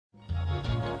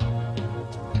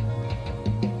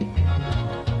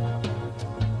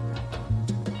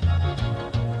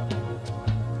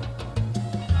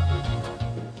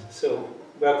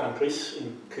welcome Chris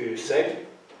in Kőszeg.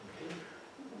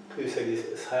 Kőszeg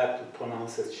is hard to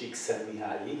pronounce as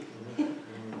Csíkszentmihályi,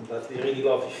 but we really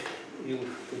love you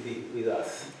to be with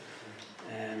us.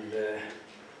 And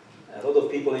a lot of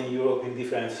people in Europe in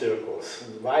different circles,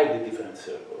 widely different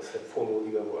circles, have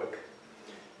followed your work.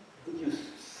 Could you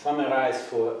summarize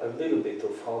for a little bit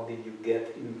of how did you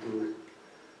get into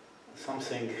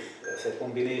something as a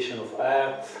combination of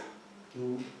art,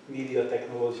 new media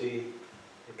technology,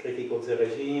 a critic of the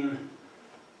regime,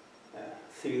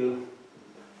 civil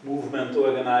movement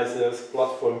organizers,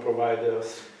 platform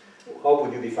providers? How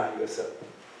would you define yourself?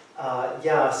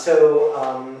 Yeah, so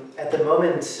at the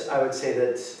moment I would say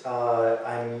that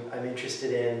I'm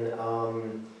interested in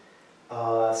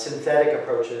synthetic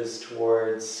approaches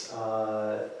towards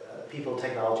people,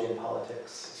 technology, and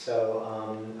politics. So,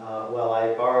 well,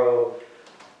 I borrow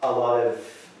a lot of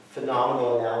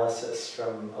phenomenal analysis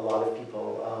from a lot of people.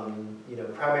 You know,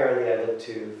 primarily I look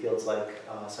to fields like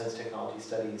science, technology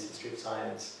studies, history of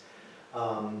science,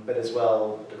 but as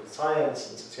well political science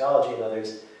and sociology and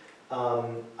others.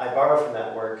 I borrow from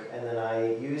that work, and then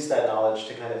I use that knowledge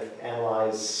to kind of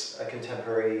analyze a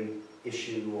contemporary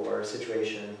issue or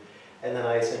situation, and then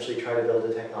I essentially try to build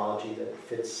a technology that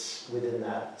fits within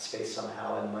that space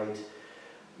somehow and might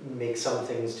make some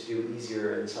things to do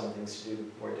easier and some things to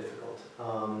do more difficult.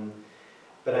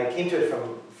 But I came to it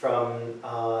from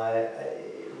I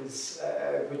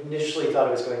initially thought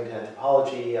I was going to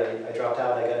anthropology. I dropped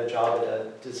out. I got a job at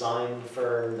a design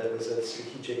firm that was a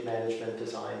strategic management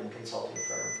design consulting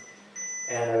firm,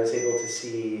 and I was able to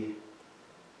see.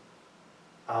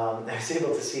 There's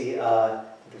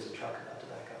a truck about to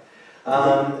back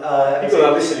up. People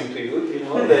are listening to you. You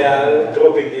know, they are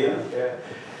dropping in. Yeah.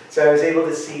 So I was able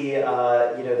to see, you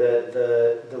know,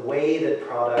 the way that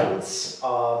products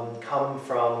come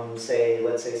from, say,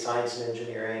 let's say, science and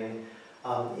engineering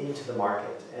into the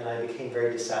market, and I became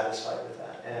very dissatisfied with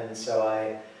that. And so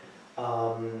I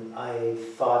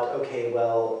thought, okay,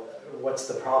 well, what's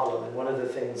the problem? And one of the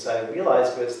things I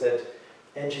realized was that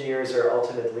engineers are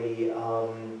ultimately,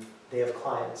 they have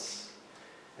clients.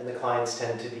 And the clients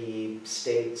tend to be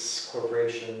states,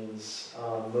 corporations.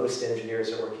 Most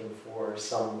engineers are working for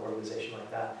some organization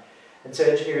like that. And so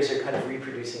engineers are kind of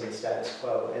reproducing the status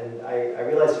quo. And I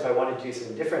realized if I wanted to do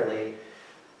something differently,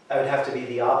 I would have to be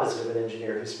the opposite of an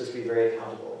engineer who's supposed to be very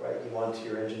accountable, right? You want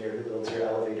your engineer who builds your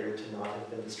elevator to not have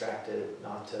been distracted,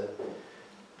 not to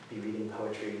be reading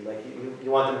poetry. Like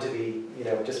you want them to be, you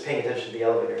know, just paying attention to the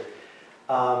elevator.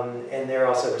 And they're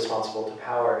also responsible to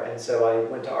power. And so I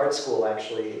went to art school,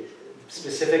 actually,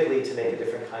 specifically to make a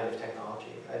different kind of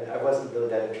technology. I wasn't really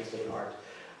that interested in art.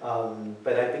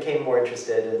 But I became more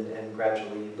interested and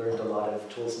gradually learned a lot of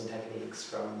tools and techniques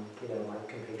from, you know, my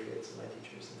compatriots and my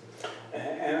teachers and things like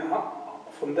that. And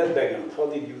from that background, how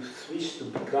did you switch to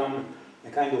become a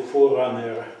kind of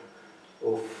forerunner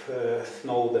of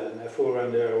Snowden, a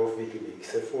forerunner of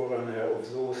WikiLeaks, a forerunner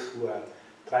of those who are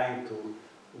trying to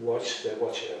watch the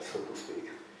watchers, so to speak?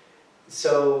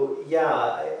 So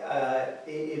yeah,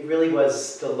 it really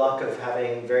was the luck of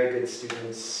having very good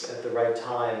students at the right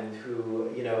time who,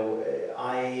 you know,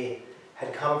 I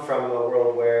had come from a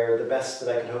world where the best that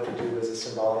I could hope to do was a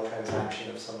symbolic transaction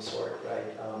of some sort,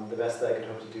 right? The best that I could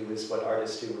hope to do is what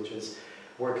artists do, which is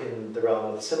work in the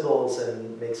realm of symbols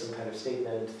and make some kind of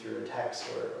statement through a text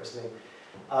or something.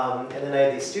 And then I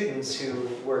had these students who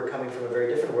were coming from a very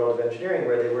different world of engineering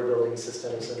where they were building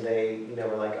systems and they, you know,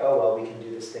 were like, oh, well, we can do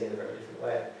this thing in a very different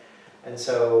way. And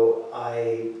so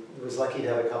I was lucky to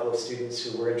have a couple of students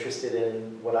who were interested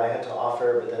in what I had to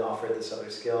offer, but then offered this other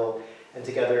skill. And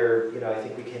together, you know, I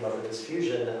think we came up with this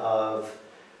fusion of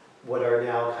what are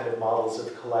now kind of models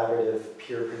of collaborative,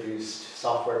 peer-produced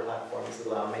software platforms that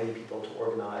allow many people to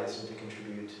organize and to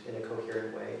contribute in a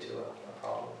coherent way to a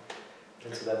problem.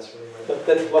 And so that's really where. But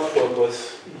that platform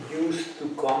was used to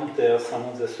counter some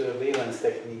of the surveillance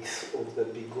techniques of the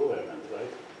big government, right?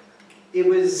 It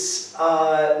was,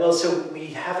 well, so we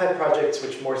have had projects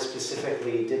which more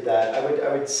specifically did that.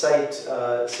 I would cite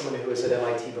someone who was at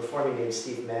MIT before me named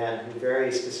Steve Mann, who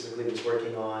very specifically was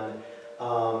working on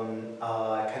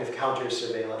kind of counter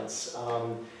surveillance.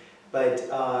 But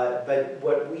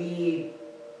what we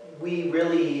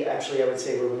really, actually, I would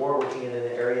say, were more working in an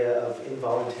area of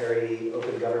involuntary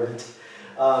open government.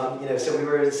 You know, so we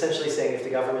were essentially saying if the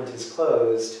government is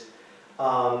closed,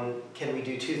 can we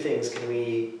do two things? Can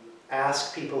we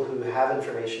ask people who have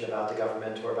information about the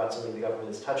government or about something the government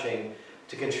is touching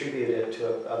to contribute it to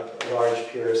a large,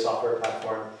 pure software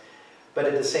platform? But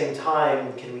at the same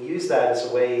time, can we use that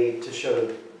as a way to show,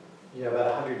 you know,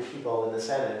 about 100 people in the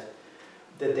Senate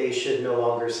that they should no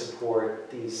longer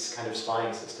support these kind of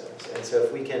spying systems? And so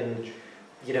if we can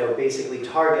you know, basically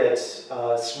target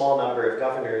a small number of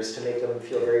governors to make them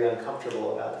feel very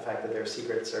uncomfortable about the fact that their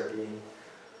secrets are being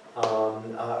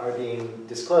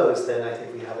disclosed, then I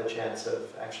think we have a chance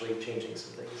of actually changing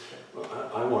some things. Well,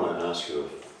 I want to ask you a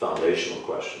foundational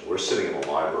question. We're sitting in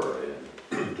a library,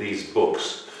 and these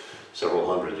books, several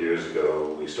hundred years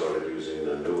ago, we started using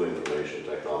the new information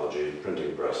technology,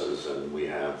 printing presses, and we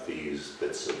have these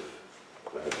bits of,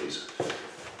 these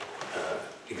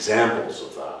examples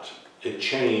of that. It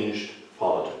changed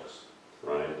politics,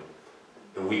 right?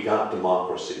 And we got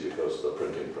democracy because of the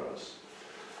printing press.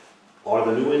 Are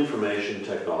the new information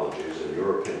technologies, in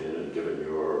your opinion, and given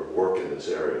your work in this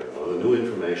area, are the new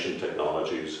information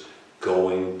technologies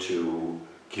going to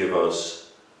give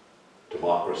us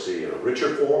democracy in a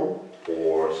richer form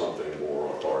or something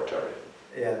more authoritarian?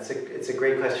 Yeah, it's a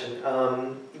great question.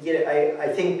 I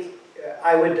think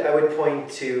I would point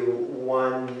to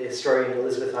one historian,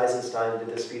 Elizabeth Eisenstein,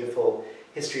 did this beautiful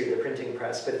history of the printing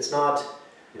press, but it's not.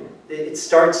 It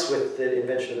starts with the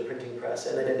invention of the printing press,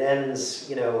 and then it ends,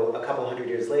 you know, a couple hundred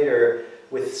years later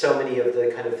with so many of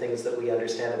the kind of things that we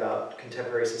understand about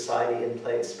contemporary society in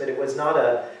place. But it was not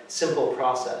a simple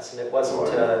process, and it wasn't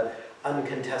an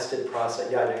uncontested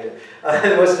process. Yeah,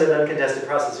 it wasn't an uncontested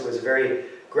process. It was a very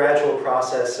gradual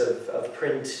process of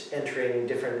print entering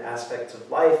different aspects of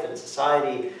life and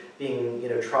society, being, you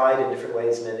know, tried in different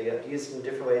ways and ending up used in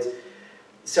different ways.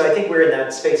 So I think we're in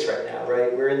that space right now,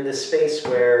 right? We're in this space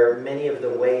where many of the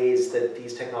ways that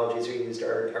these technologies are used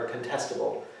are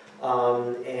contestable.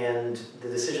 And the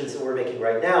decisions that we're making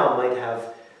right now might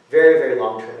have very, very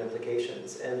long-term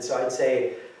implications. And so I'd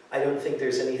say I don't think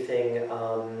there's anything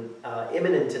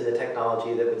imminent in the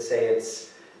technology that would say it's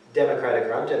democratic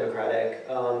or undemocratic.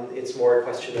 It's more a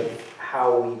question of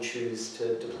how we choose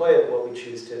to deploy it, what we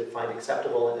choose to find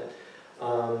acceptable in it.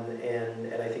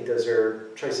 And I think those are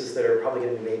choices that are probably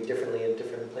going to be made differently in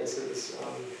different places.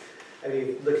 I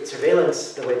mean, look at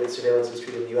surveillance, the way that surveillance is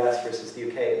treated in the US versus the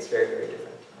UK, it's very, very different.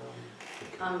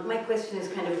 My question is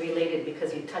kind of related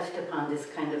because you touched upon this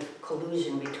kind of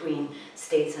collusion between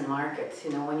states and markets.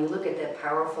 You know, when you look at that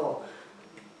powerful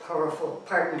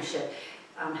partnership,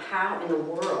 how in the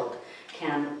world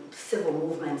can civil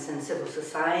movements and civil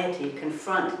society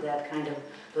confront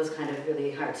those kind of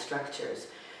really hard structures?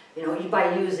 You know,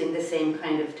 by using the same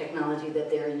kind of technology that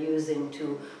they're using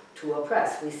to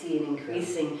oppress. We see an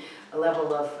increasing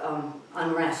level of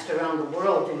unrest around the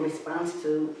world in response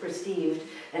to perceived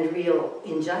and real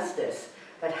injustice.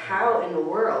 But how in the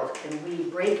world can we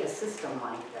break a system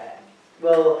like that?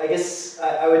 Well, I guess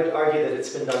I would argue that it's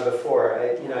been done before.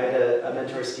 I had a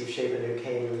mentor, Steve Shapen, who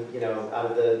came, you know, out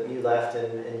of the New Left,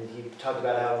 and he talked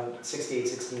about how 68,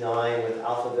 69 with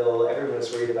Alphaville, everyone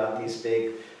was worried about these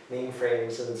big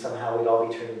mainframes, and somehow we'd all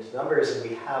be turned into numbers, and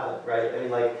we haven't, right? I mean,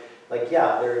 like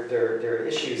yeah, there are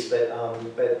issues, but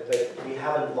we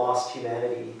haven't lost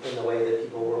humanity in the way that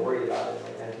people were worried about in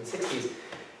the 1960s,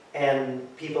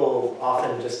 and people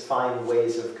often just find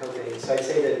ways of coping. So I'd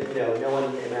say that, you know, no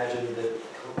one imagined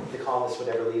that the colonists would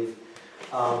ever leave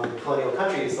colonial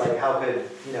countries. Like, how could,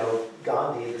 you know,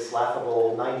 Gandhi, this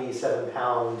laughable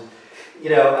 97-pound, you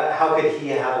know, how could he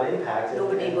have an impact?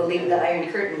 Nobody believed the Iron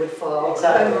Curtain would fall,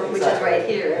 exactly, which is right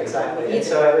here. Exactly. And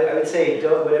so I would say,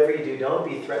 whatever you do, don't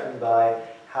be threatened by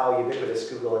how ubiquitous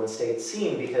Google and states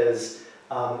seem, because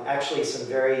actually some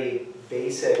very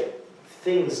basic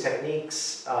things,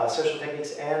 techniques, social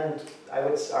techniques, and I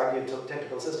would argue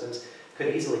technical systems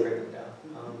could easily bring them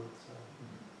down.